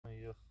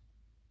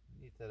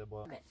نیتره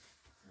با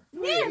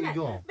میرمه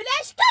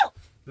بلش کو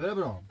بره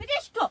برام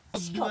بلش کو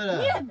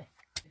میرمه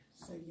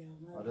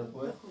آره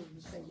خوبه؟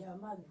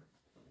 سیامد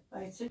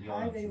بایستی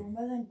هر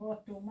اومدن با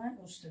تو من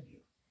استودیو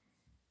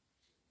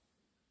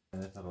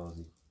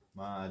راضی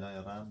من الان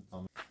یارم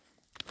تا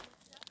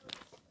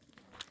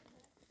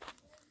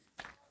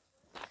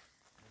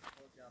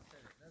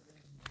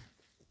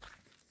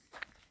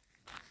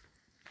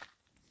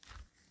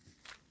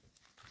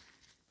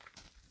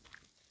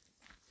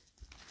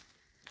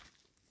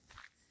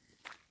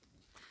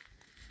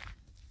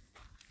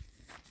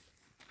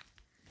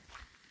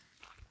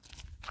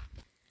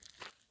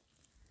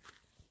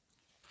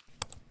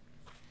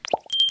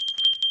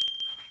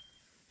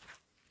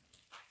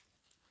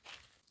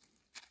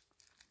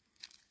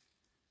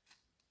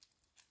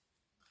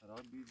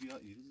خراب بیا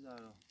ایریز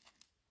زهرا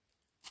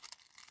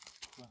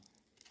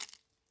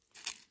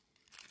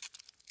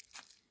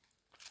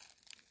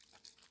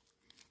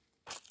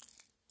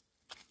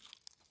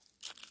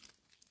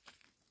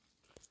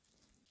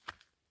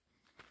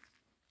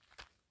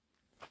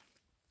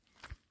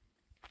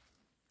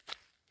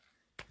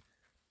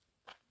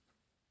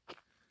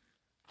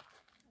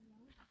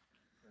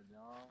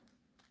سلام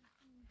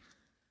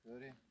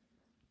دوری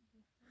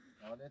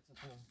حالت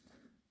چطور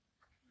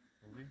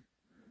خوبی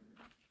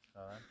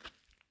خبر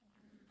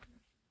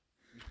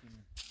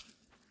میتونی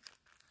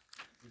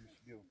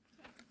بیا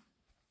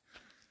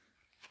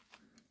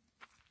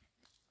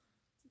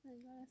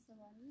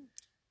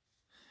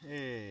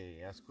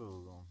ای از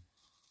کو بگم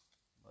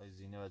بای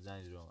زینه و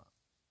زنج رو من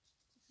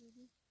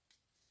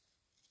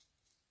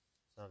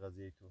سر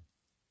قضیه تو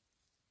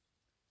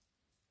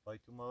پای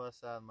تو ما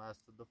وسط من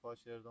از تو دفاع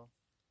کردم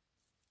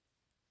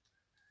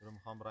رو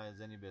میخوام رای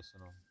زنی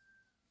بسنم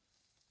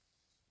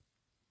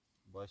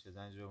باشه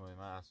زنج رو من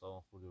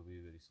اعصابم خورد و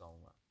بری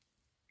سامون من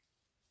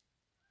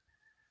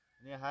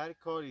یعنی هر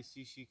کاری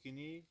سی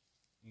کنی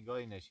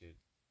نگاهی نشد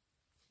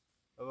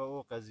و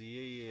او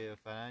قضیه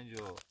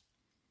فرنج و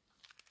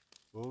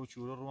او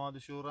چورو رو ماده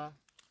شوره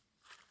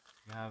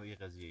این هم این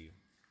قضیه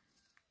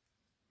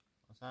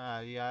مثلا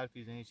هر یه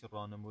حرفی زنی چه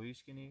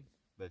رانمویش کنی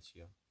بد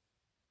چیه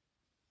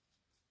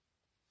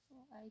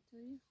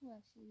ایتوری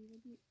خواه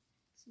شدی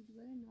چی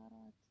دوباره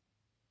ناراحت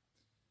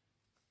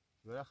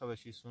دوباره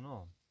خبشی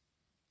سونم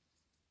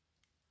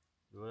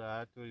دوباره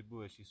هر طوری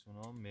بوشی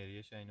سونم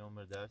مریش این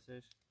عمر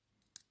درسش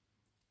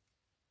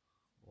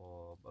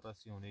و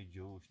برسی هونه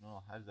جوش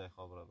نه هر زای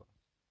خبره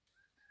برد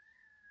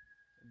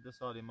 2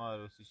 سالی ما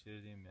عروسی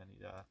شدیم یعنی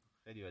در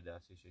خیلی به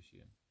دستش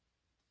شیم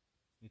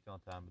میتونم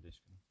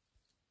تحملش کنم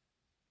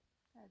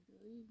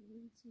دوی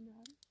بگویم چی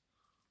ناره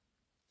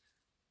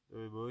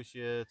دوی بوش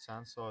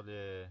چند سال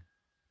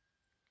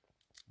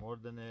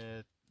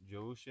مردن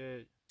جوش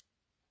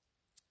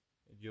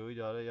جوی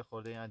داره یه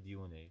خورده یعنی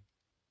دیونه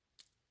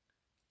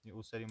ای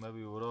او سری ما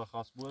بی ورا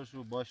خواست بورش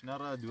رو باش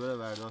نره دوره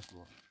برداشت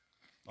بود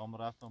هم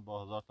رفتم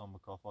با 1000 تا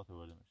مکافات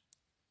بردمش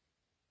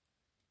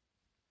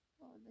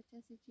به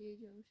کسی که یه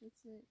جوشه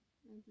چه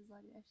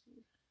انتظاری داشته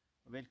بود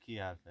ول کی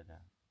حرف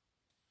ده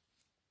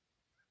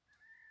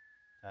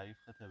تعریف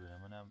خطه بره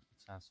منم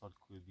چند سال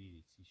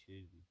کوبی چی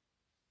شدی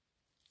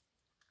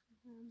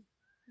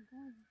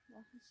هم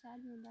وقتی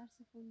شربیم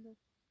درس خونده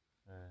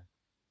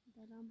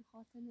دلم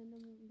بخاطر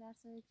ننم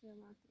درس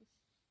قیامتش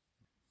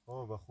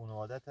خب به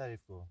خانواده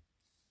تعریف کن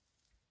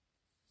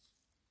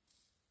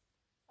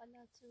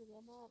حالا چه بگم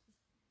ما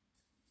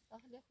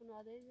داخل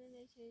خانواده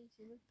زنده چه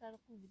چیزی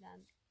ترقو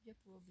بیدن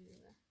جفو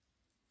بیرونه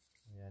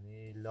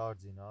یعنی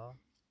لارد اینا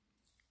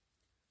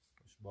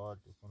خوشبال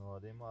تو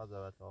خانواده ما از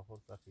اول تا آخر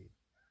فقیر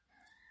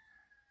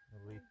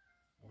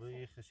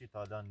روی خشی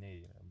تالان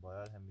نیگیره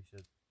باید همیشه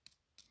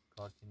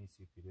کار کنی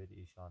سیفی بری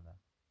ایشانه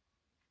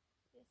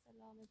یه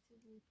سلامتی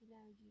روی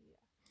پیلن جیریا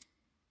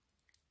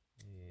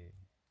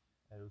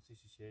عروسی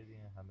چی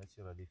شدیم همه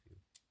چی ردیفی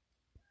بود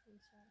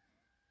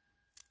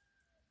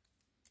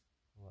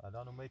و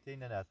الان اومید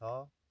این نت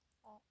ها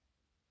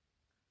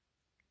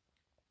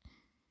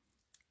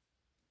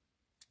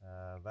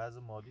وضع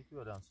مالی که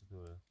آدم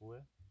چطوره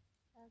خوبه؟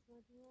 وضع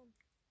مالی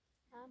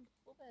هم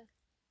خوبه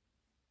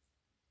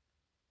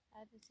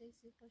هر بچه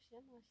سی خوشی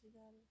هم ماشی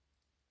داره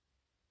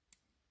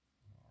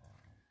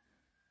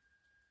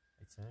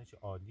ایتسانه چه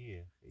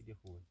عالیه خیلی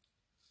خوبه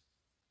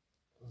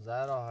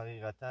زهرا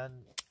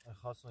حقیقتا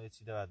خواستم یه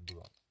چیده باید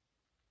بگم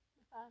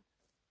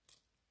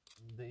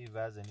ده این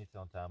وضع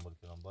نیترم تحمل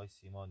کنم بای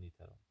سیما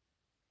نیترم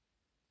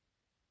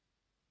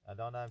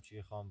الان هم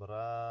چی خوام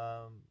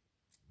برم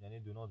یعنی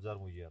دونات زر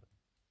موجیره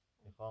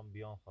میخوام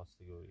بیام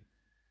خواستگاری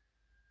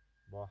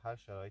با هر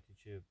شرایطی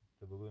که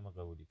تو بگوی من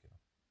قبولی کنم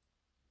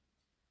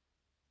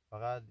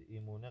فقط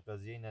ایمونه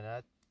قضیه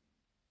ننت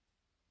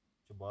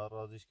که باید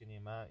رازیش کنی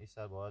من این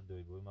سر باید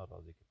دوی بوی من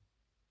رازی کنم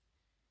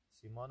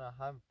سیمان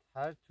هم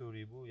هر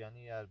توری بو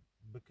یعنی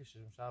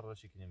بکشمشن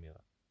راشی کنی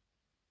میره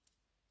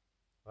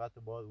فقط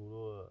باید او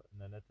رو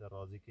ننت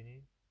رازی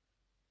کنی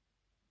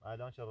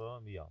الان چه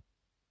رام بیام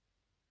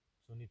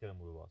سونی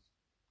ترم رو باز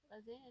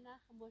قضیه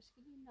نخ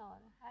مشکلی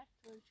ناره هر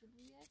طور چه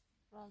بوید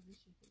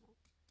رازیشی کنم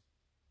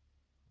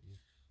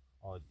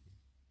عادی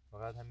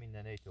فقط همین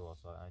ننه تو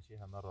واسه انشی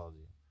همه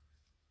راضی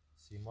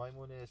سیمای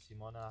مونه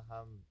سیمان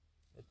هم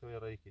توی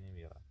رایی که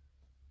نمیره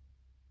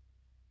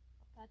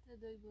پته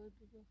دوی بود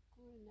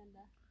کوی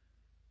ننده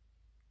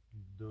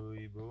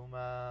دوی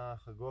بوم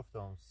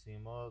گفتم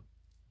سیما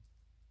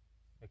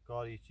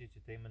کاری چی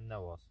تیم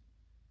نواس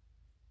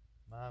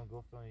من هم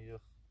گفتم یه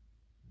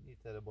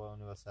نیتره با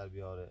اونو و سر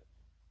بیاره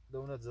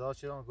دونت زداد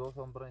شدم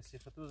گفتم برای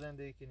سیختو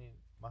زندگی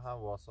کنیم من هم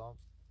واسم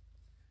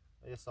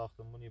یه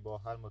ساختمونی با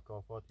هر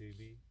مکافاتی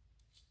بی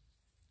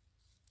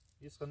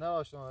یه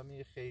نواشتم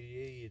همین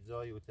خیریه یه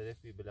جایی و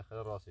طرفی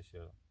بالاخره راستش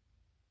شدم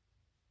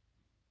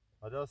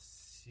حالا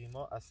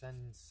سیما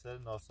اصلا سر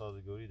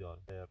ناسازگاری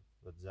داره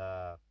و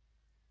زر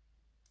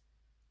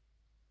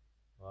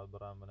باید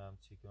برم منم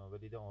چی کنم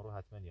ولی اون رو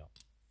حتما یام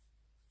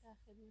در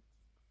خدمت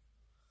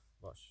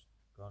باش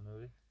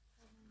کارنوری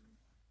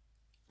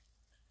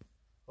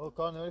او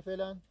کارنوری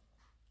فعلا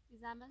بی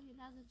زحمت یه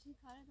لحظه چی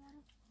کاره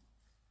داره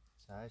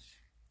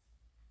چشم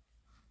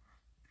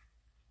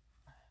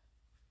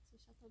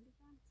چشاتو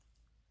ببند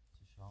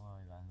چشام هم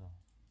میبندم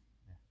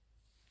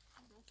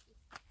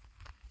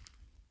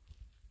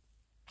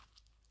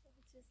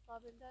چیز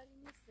قابل داری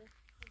نیسته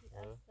خیلی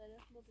از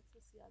طرف ما به تو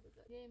سیاده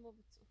داری یه ما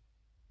به تو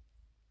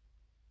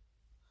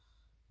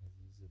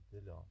عزیز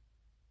دلم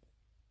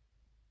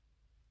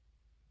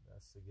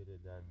دست گره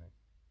در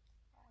نکن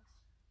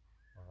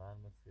واقعا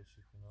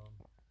متفشی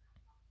کنم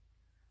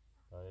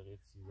دقیقه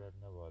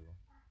 13 نبالم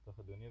تا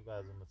خدونی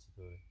وزم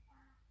چطوره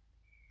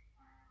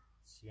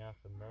چی هم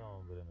خنده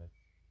رو برمت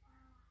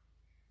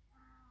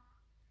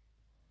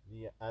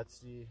یه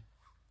عطری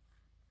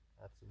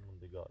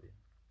موندگاری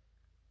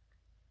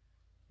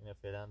اینه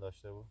فعلا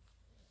داشته بود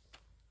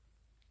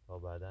تا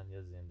بعدا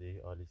یه زندگی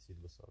عالی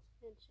سید بساز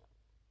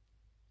انشاءالله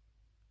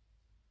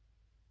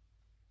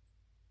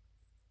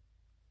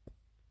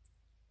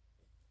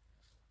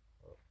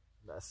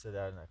دست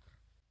در نکن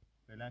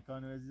فعلا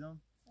کانو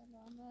عزیزم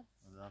سلامت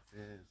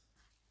خداحافظ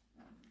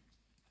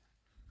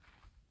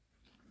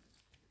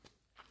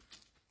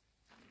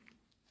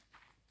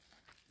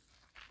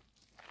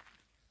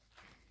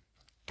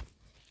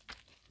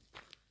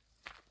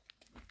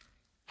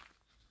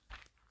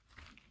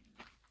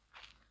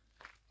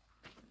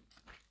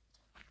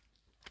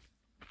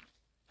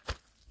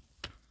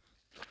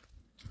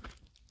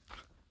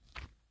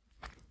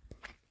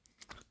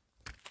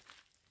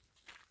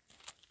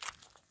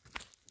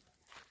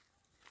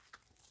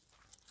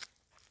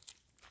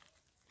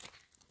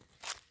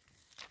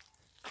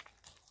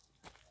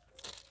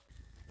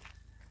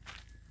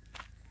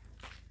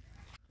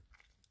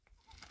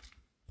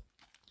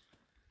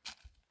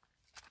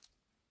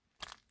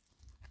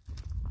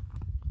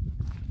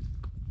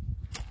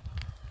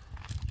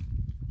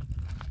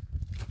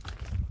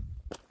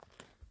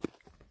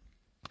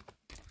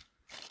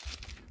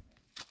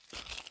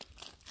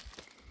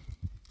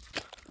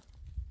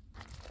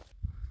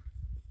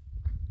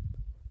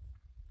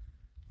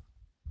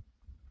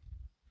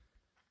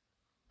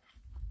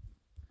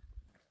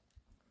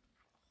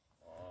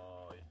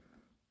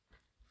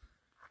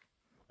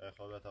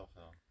خورده بتاب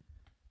خرم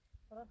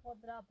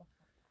خود را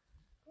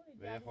بخور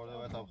به خورده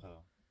بتاب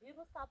خرم این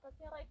روز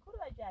تاپسی رای کور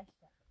و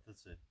جشته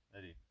تتسه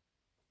بری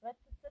و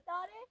تتسه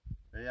داره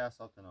بری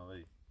اصاب تنها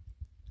بری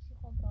چی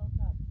خود را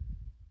تاب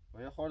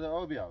به خورده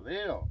آب بیا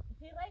بری رو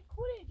این رای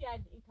کوری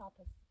جد این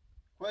تاپسی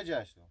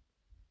کجاشتو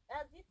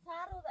از این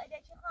سر روز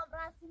اگه چی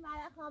خامرانسی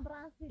مالا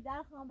خامرانسی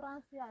در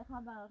خامرانسی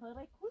خامرانسی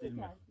رای کوری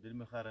جد دل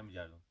میخواه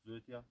میگردم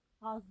زورت یا؟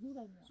 ها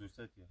زوره میاد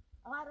زورت یا؟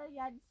 آره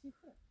یعنی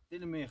چیزه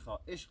دل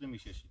میخواه عشق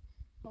میششی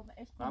خب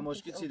عشق من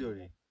مشکل چی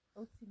داری؟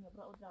 او سینه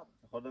برا او دراب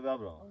خورده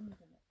ببرم او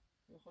میدونه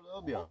خورده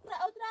آب بیا او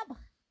دراب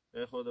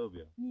به خورده آب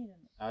بیا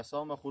میدونه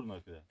اعصاب خورد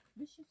مرکده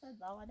بشی صد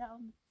داوده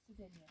اون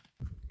چیزه میاد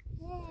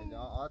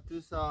اینا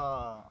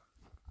آتوسا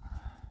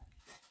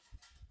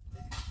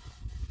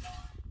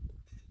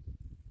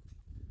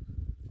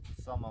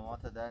ماما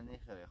تا در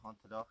نیخره خان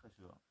طلاقش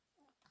رو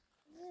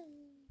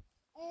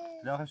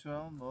طلاقش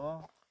رو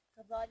بابا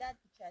خزالت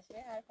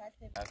بچشه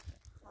حرکت حرکت.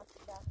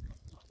 خاصیت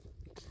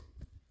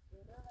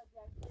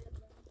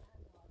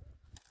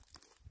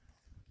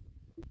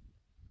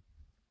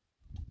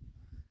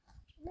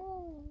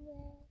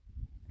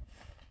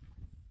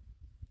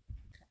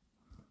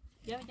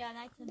یا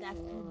گنایتون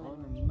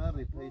دستون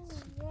مری پیچ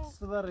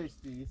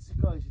سوارشتی چی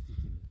کارشی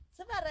تیکنی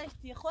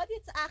سوارشتی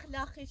خودت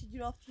اخلاقیش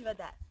جرافتی و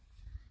دست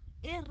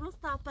این روز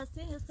تا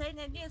پسی حسین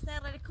نیست این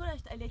رای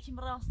کورشت الیکیم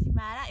راستی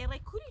مره این رای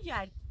کوری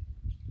جرد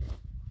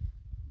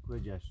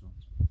کجاشو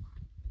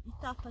این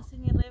تا پسی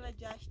این رای و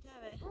جاشته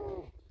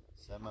و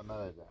سما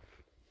مرده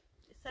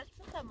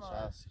سرسه ما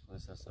شخصی خود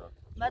سرسرات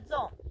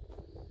مدزان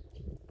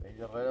این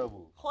رای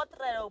بو خود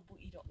رای بو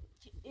ایرو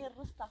این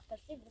روز تا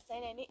پسی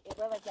حسین این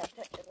رای و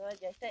جاشته این رای و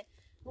جاشته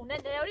هونه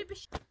نیاری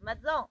بش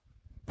مدزان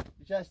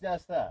بیشش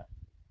دسته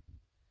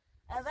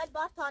اول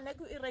بار تا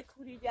نگو این رای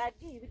کوری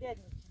جردی بگید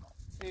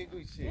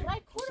بگوی چی؟ این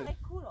رای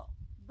کورو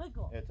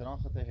بگو احترام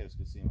خطه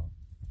حفظ کسی ما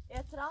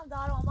احترام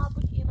دارم اما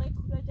بگو این رای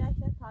کورو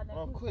جاشته تا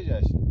نگو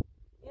کجاشته؟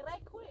 ایرای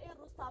کوری این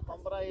روز تا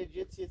من برای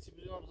جیت چی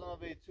بیرون بزنم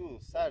به تو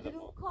سر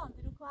درو کن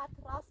هات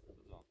راست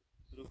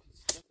درو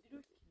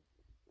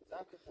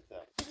زن که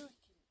خطر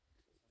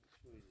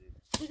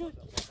درو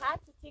هات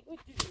تیگو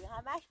درو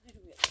همش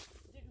دروه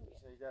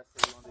چه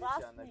دست ایگون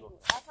راست دیگه میگو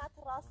هات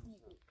راست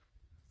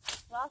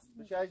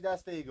میگو چه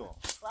دست ایگون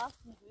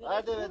راست میگو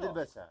هرده بدل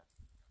بسه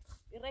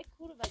ایرای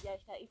کور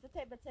بجاشته ایسا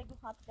تی بتگو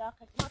خان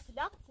تلاقه ما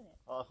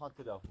تلاقتنه خان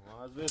تلاقه من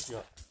از بیت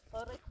یا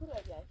ایرای کور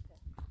بجاشته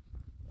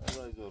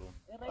ایرای زورون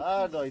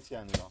هر دایی چی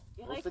اندیگم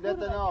اصلیت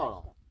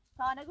نه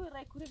تا نگو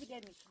ایرای کور بیده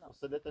میکنم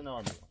اصلیت نه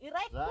اندیگم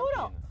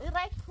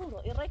ایرای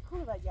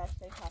کور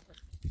بجاشته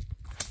خاطر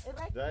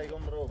ده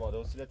ایگم رو باده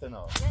اصلیت نه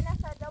یه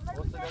نفر دامر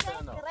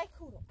بزنه ایرای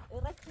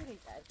کوری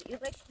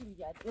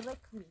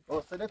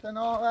اصلیت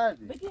نه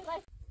وردی بگی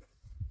ایرای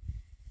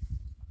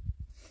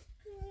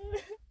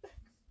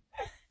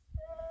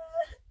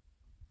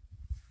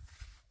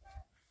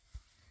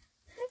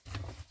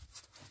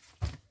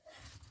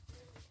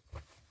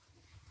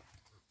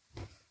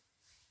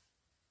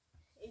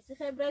ایسی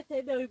خبرت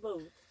دوی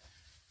بود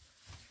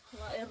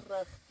ما این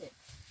رخته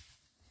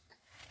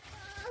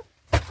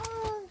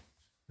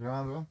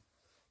برام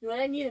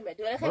دوره نیرمه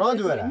دوره برام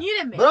دوره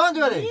نیرمه برام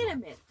دوره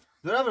نیرمه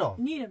دوره برام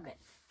نیرمه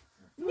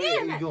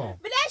ایگون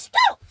بلش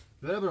کو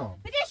دوره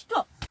برام بلش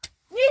کو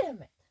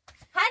نیرمه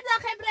هر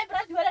دا خبره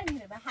برا دوره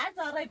نیرمه هر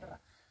دا رای برا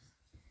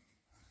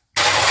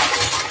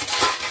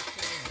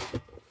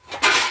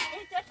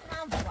اینجا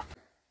هم برا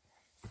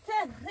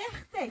سر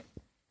رخته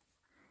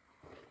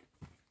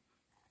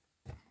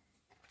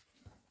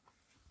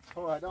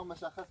هو هذا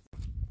مشخص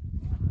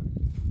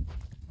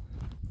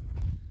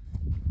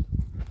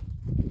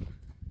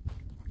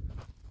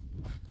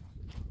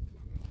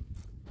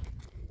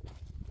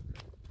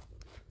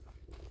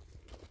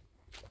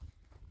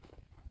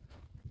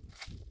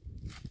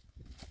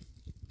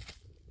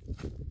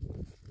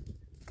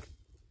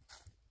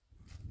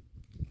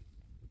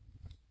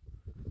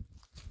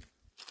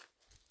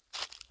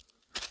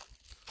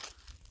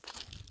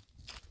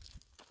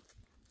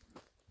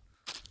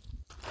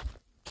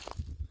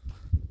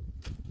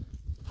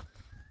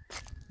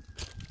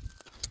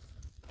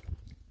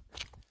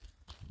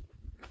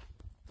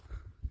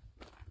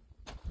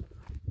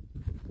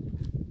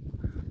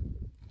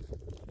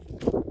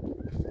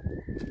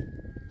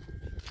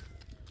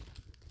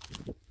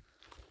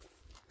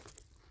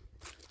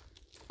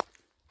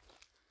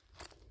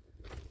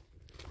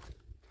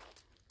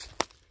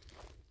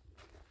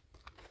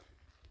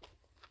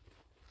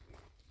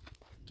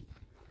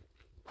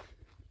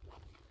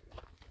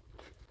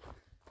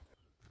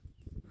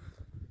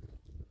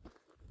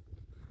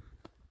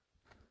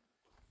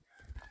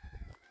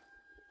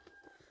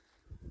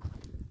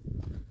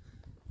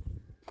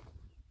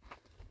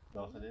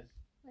داخله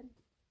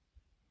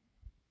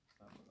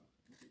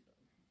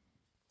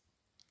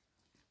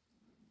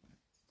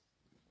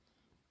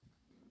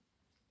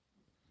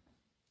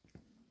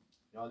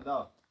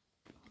یالا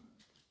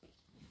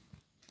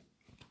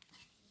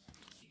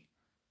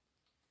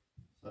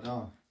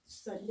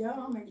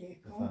سلام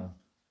علیکم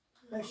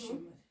خوش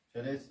اومد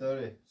شلیز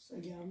داری؟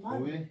 سلامت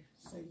خوبی؟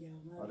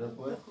 سلامت حالت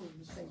خوبه؟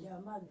 خوبی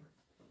سلامت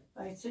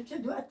بایسته چه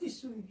دواتی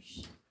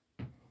سویش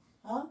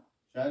ها؟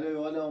 شلیز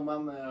والا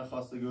من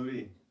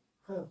خواستگاری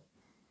خب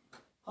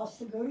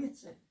خواستگاری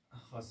چه؟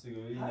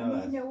 خواستگاری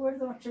همین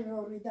نوردم چه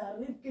نوری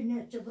داریم که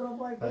نه چه برا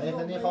بای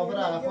خیلی خبر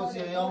على خوص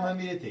يوم هم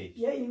میرتی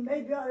یه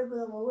ایمیل بیاره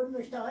بدم اول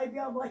مشتاقی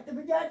بیا باید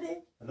بگردی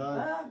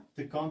الان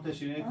تکام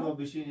تشیرینی کو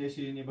بشین یه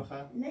شیرینی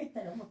بخور نه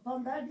ترى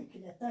مطمئن دردی که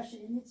نه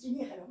تشرینی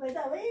چینی خیلی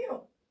بدا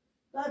ویرو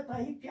دار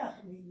پایی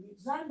پیاخ میمی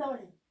زن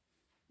داری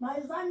ما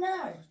زن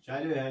نداری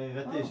شلیز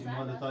حقیقتش این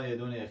مال تا یه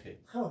دونه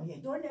خیلی خب یه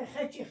دونه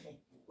خیلی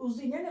خیلی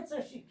اوزینه نه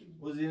چه شکلی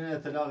وزینه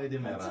اطلاقی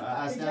دیمره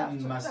اصلا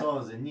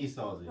مسازه نی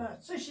سازه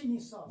چه شی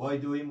نیست بای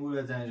دوی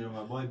مور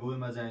زنجیرم بای بوی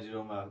ما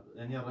زنجیرم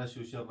یعنی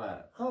رشوشه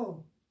را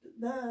خب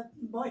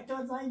بای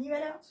تو زنگی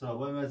برم سا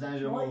بای ما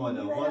زنجیرم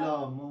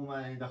والا مو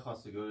من این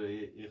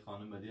خواستگاری ای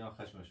خانم مدینا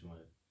خشمش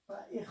اومده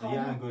یه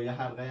انگو یه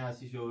حلقه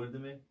هستی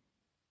شوردمه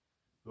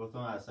گفتم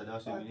اصلا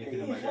هاشه بینی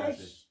کیلومتر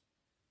هستش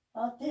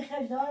تی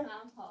خش دار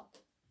ها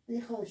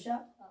تی خوشه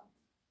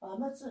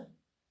آمد چه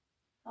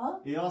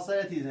یا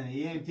سر تیزنی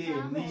یه تی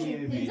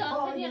نیم بی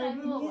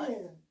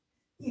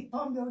ای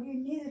پام یوری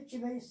نیده چه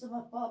بیسته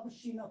ما پا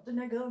بشینم تو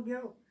نگرم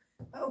بیارو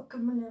او که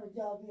من رو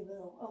جابی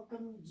برم او که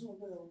من زون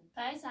برم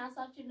پای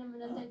سانسار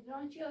کیلومتر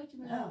تگران چی او که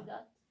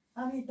میداد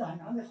همین دان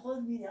همین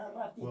خود بیده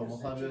رفتی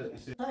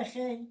دسته تای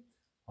خیلی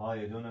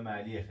های دونه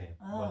معلی خیلی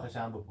باخش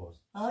هم بپرس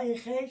های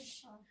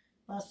خیش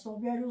بس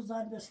صبح روز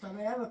زن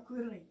دستمه و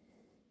کوری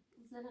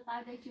زن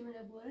قبل که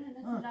من بوره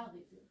هنه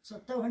تلاقی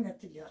ستو هنه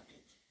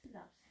تلیاقید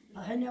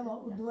هنه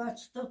و دوات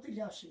ستو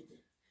تلیاشیده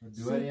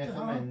دوری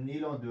خمه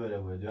نیلون دوره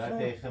بود دوره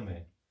تی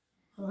خمه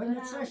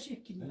هنه چه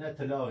شکلی نه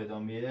تلاقی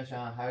دام میرش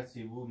هر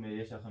سی بود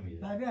میرش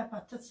خمیده بابی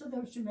اپاتت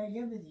صدا وش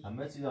میگه بدی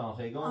همه چیز آن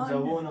خیگان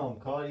زبونم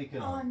کاری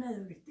کنم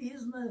نداری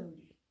تیز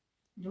نداری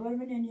دور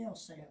من نیاز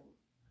سرم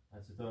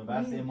حتی تو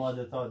وقتی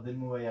ماده تا دل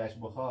مویش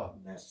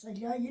بخواه بس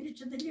یا یعنی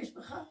چه دلیش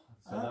بخواه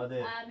سلاد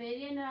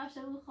عمری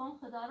نراشته بود خون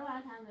خدا رو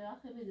بعد هم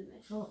راخه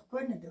بدونش شوخ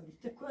کنه دوری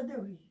تکو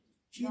دوری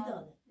چی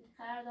داده؟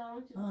 خیر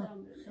دارم چی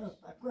بسرم بدونش شوخ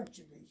بکن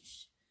چی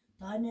بیش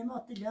تا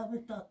نمات لابه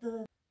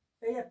تاتو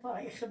یه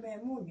پای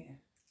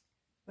خمیمونه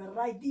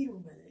برای دیر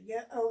اومده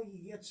یه اوی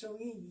یه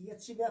تسویی یه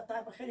تسیبیات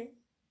تا بخری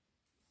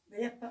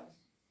یه پای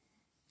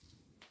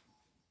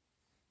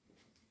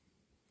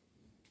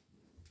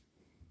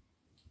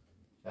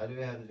شاید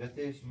به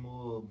حقیقتش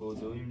مو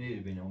بودویم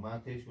نیر بینه و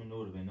من تیشون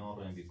نور بینه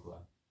آرم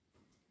بیکوه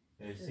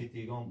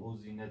سیتیگام او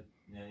زینت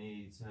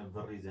یعنی سنه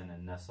بریزنه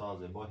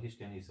نسازه با هیچ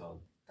کنی ساز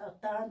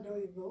تا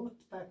دوی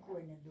بود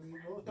پاکونه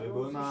دوی بود دوی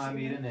بوی ما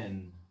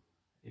امیرنن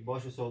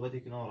باشه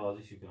صحبتی کنم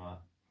راضی شی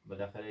کنم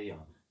بالاخره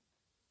یا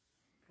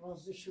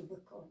راضی شو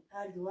بکن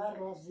الوار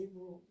راضی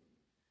بود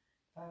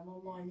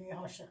فهمانی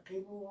عاشقی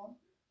بود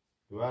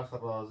دوار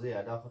خد راضی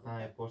علاقه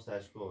کنه پرس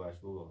اشکو و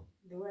اشکو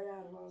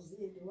دوار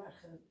راضی دوار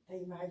خد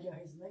تیمه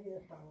جاهز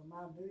نگرفت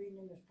من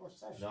ببینیمش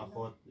پرسش نه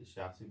خود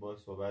شخصی باید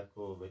صحبت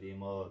کو ولی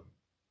ما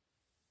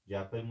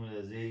جپل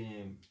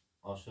منزی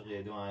عاشق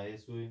یه دو آیه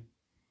سوی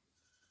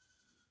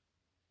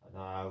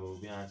حالا عبو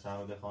بیان سن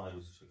رو بخوان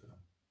الوسی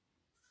شکنم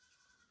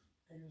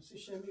الوسی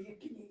شمیره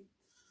کنی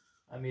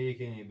امیری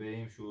کنی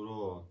بریم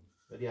شروع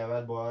ولی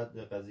اول باید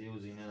قضیه و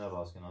زینه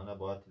نراز کنم نه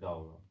باید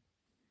تلاو رو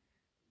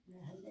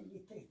نه هنگی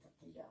تیتا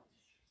تیار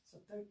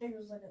ستای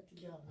تیوزنه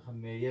تیار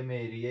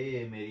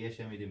میریه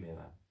شمیدی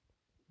میرم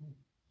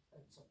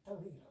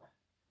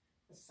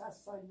ستای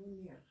سال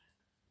میره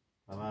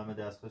همه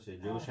دست خوشه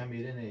جوش هم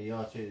میره نه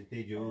یا چه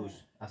تی جوش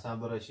اصلا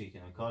برای شی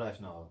کنه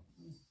کارش نه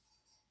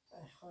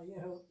خواهی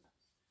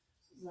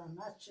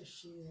زحمت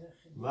چشی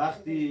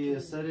وقتی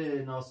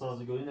سر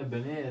ناسازگاری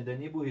بنه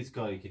دنی بو هیچ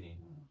کاری کنی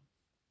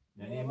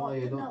یعنی ما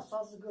یه دون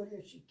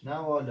نه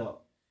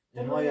والا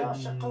ما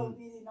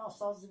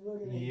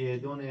یه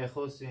دون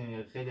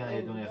اخوسیم خیلی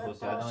یه دون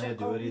اخوسیم الان یه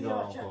دوری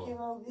دارم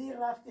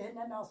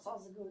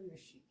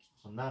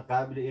نه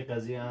قبل این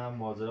قضیه هم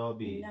ماجرا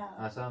بی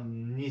اصلا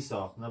نی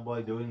ساخت نه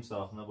باید دویم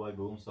ساخت نه باید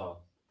بوم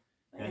ساخت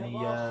یعنی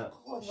یه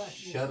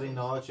شری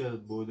نهاچه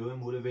بودوی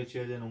موره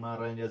بچردن و من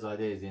رنج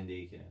زاده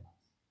زندگی کنم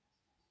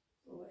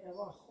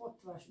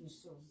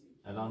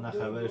الان نه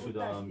خبرشو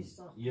دارم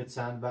یه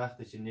چند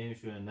وقتش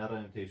نمیشونه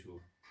نرم تیشو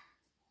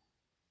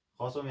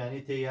خواستم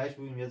یعنی تیهش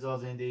بودیم یه جا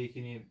زندگی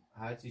کنیم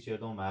هرچی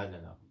چردم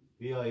محل نه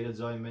بیا ایره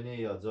جای منه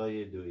یا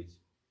جای دویت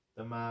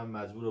تا من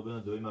مجبور رو بینم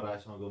دوی من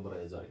رشم گم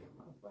برای ازایی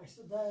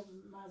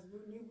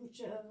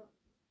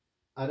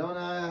الان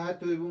هر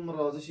توی بوم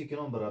راضی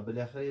شکنم برای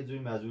بالاخره یه جوی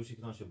مجبور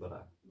شکنم شو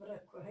برای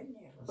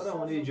برای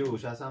اونی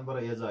جوش اصلا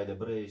برای یه زایده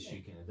برای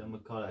شکنه دم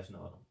کارش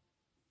نارم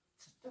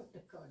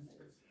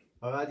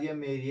فقط یه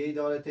میریهی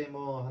داره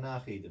تیما هنه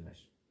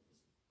خیدمش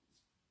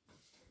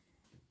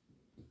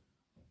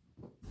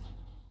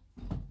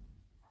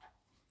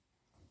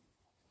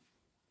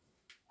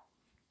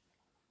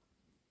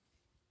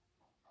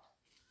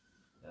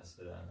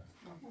دست بدنه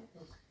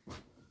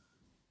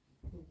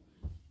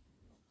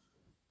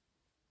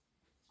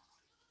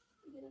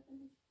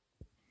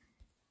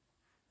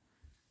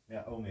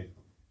یا امید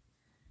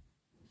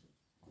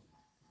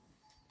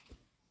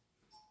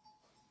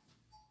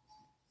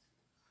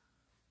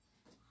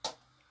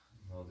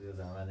موضوع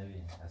زمان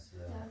نبین دست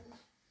بدنه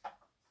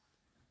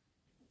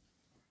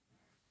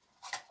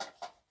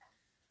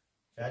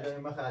شاید این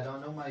مخ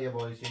الان من یه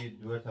باریشی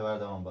دور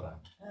تبردمان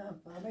برم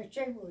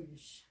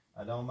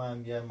الان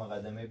من یه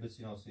مقدمه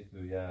بسین آسیف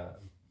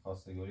یا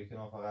خواستگاری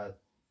کنم فقط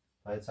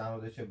باید چند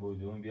روزه چه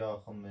بودویم بیا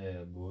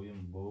خم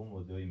بوم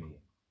و دوی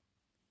میگه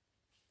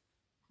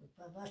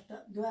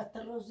دو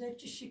تا روزه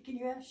چی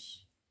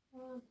شکنیش؟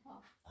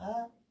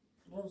 ها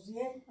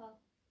روزیه؟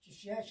 چی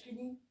شیش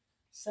کنی؟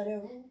 سره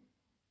او؟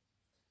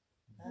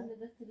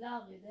 ده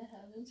تلاقي ده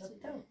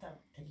هذا تا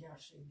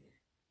تجاشيده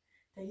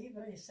تجيب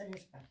رأي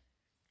سريش بر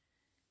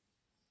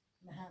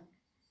مهم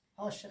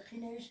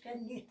عاشقين إيش كان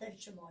يهتر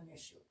شمانه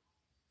شو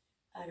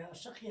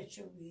العاشق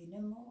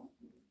يشوفينه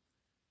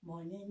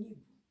ما نيبو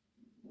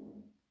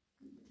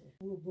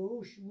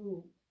وبوش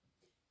بو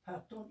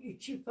پاتون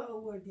ایچی پا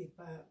آوردی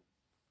پا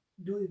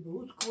دوی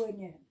بود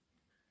کنه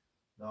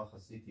لا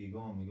خصیتی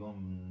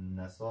میگم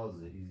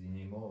نسازه ایزی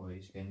نیما و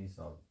ایش کنی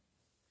ساز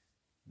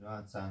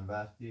نه چند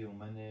وقتی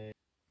اومنه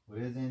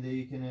وی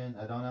زندگی کنن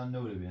الان هم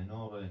نوره بینه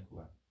نه را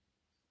نکوه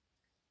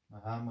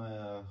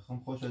هم خم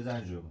خوش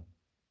زنجومه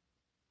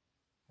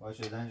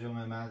باشه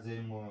زنجومه من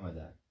زیر مومه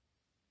مدر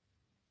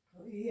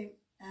یه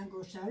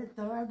انگوشتری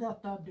تورده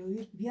تا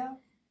دویت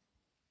بیا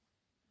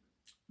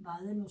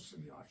بعد نصف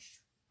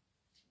بیاش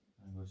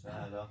انگوشتر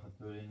علاقه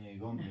طوری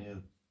نگم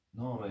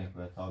نه را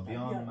نکوه تا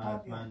بیان من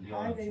حتما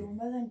یارم شد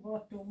اومدن با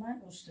تو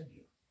من نصف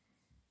بیا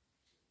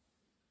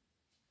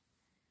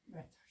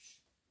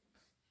بتاش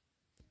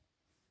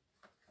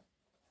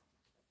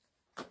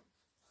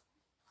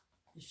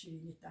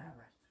شیرینی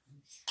تهورد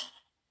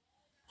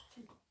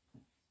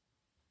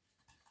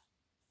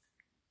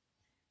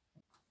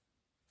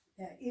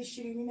این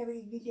شیرینی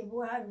نبیدی که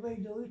بو هر بای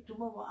دوی تو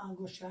ما با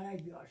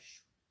انگوشترک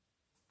بیاش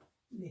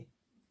نه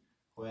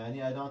خب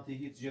یعنی الان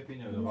تیگی تجا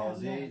پینه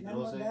راضی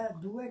درسته؟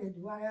 نه دوره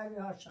هر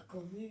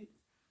عاشقوی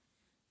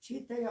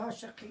چی تا یا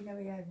شقینه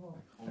بیای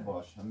بود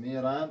باش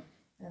میرم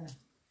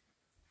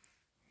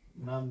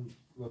من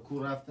و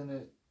کو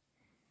رفتن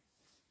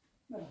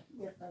برا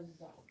یه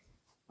قضا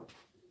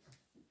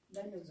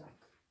بنزاک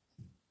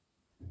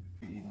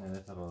این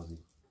نویت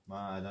راضی من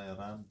الان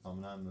یرم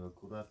تامنم و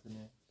کو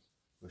رفتن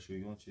و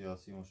شویون چه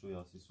یاسی و شو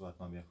یاسی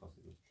سوات من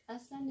بیخواسته بود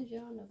اصلا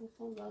نجرانه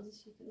بخون راضی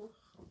شکنم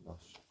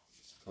باش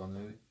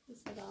کانوی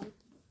سلام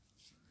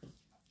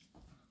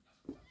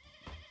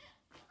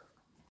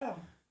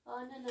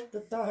نه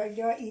تا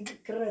هجا این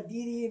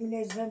کردیری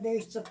من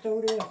زندهش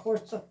چطوری خوش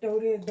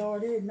چطوری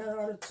داری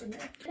ندارد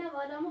نه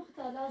والا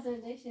مختالا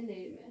زندهش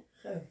نیمه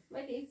خب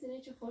ولی یک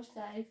زنه چه خوش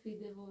تعریف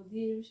دیده و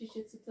دیر روشی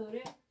چه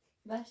چطوره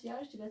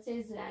باشیارش چه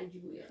بچه زرنجی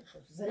بویه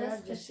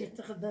زرنج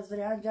شیت خدا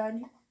زرنج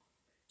جانی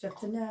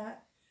چطنا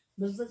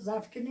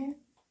زاف کنی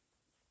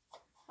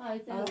های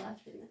تر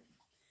رفتنه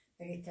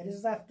ای تری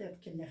زاف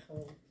کنی خو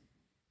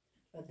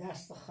و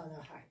دست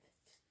خدا حد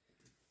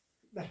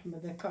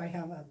برحمده کای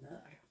هم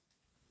ندارم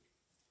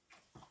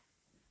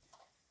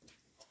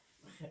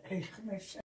ای خمش